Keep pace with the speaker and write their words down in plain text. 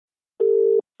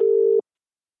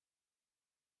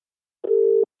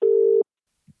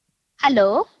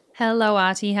Hello. Hello,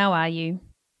 Artie. How are you?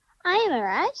 I am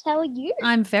alright. How are you?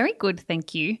 I'm very good,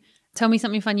 thank you. Tell me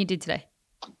something fun you did today.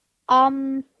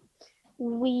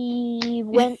 We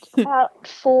went out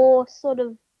for sort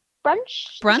of brunch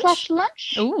slash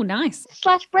lunch Oh, nice.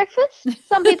 slash breakfast.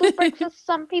 Some people's breakfast,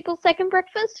 some people's second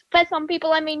breakfast. By some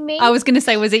people, I mean me. I was going to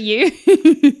say, was it you?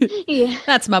 Yeah.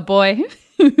 That's my boy.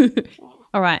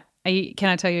 All right. Can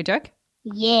I tell you a joke?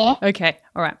 Yeah. Okay.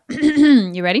 All right.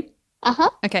 You ready? Uh-huh.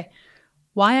 Okay.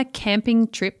 Why are camping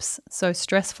trips so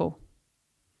stressful?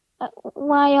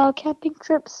 Why are camping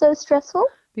trips so stressful?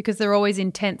 Because they're always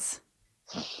intense.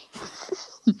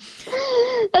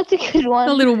 That's a good one.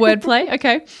 A little wordplay.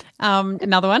 Okay.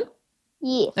 Another one.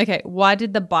 Yes. Okay. Why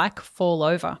did the bike fall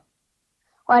over?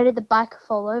 Why did the bike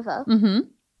fall over? Mm-hmm.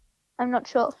 I'm not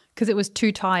sure. Because it was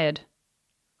too tired.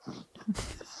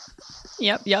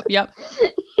 Yep.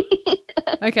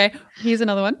 Okay. Here's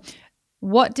another one.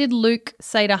 What did Luke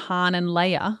say to Han and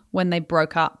Leia when they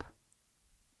broke up?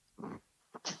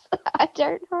 I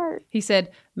don't know. He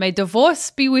said, "May divorce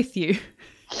be with you."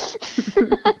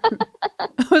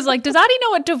 I was like, does Artie know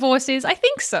what divorce is? I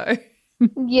think so.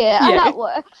 Yeah. That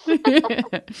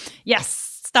works.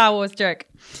 Yes, Star Wars joke.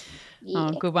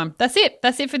 Yeah. Oh, good one. That's it.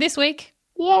 That's it for this week.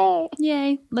 Yay.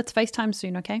 Yay. Let's FaceTime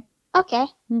soon, okay? Okay.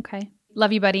 Okay.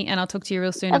 Love you, buddy, and I'll talk to you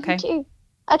real soon, Love okay? you too.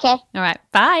 Okay. All right.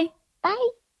 Bye. Bye.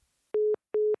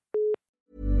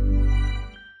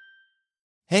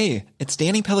 Hey, it's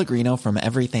Danny Pellegrino from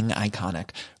Everything Iconic.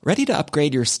 Ready to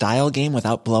upgrade your style game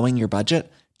without blowing your budget?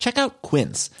 Check out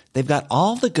Quince. They've got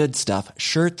all the good stuff,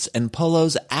 shirts and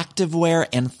polos, activewear,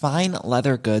 and fine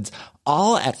leather goods,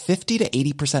 all at 50 to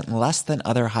 80% less than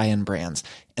other high-end brands.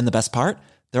 And the best part?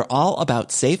 They're all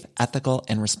about safe, ethical,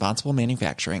 and responsible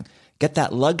manufacturing. Get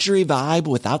that luxury vibe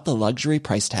without the luxury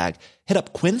price tag. Hit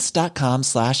up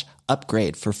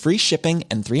quince.com/upgrade for free shipping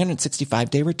and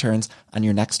 365-day returns on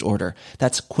your next order.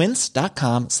 That's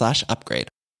quince.com/upgrade.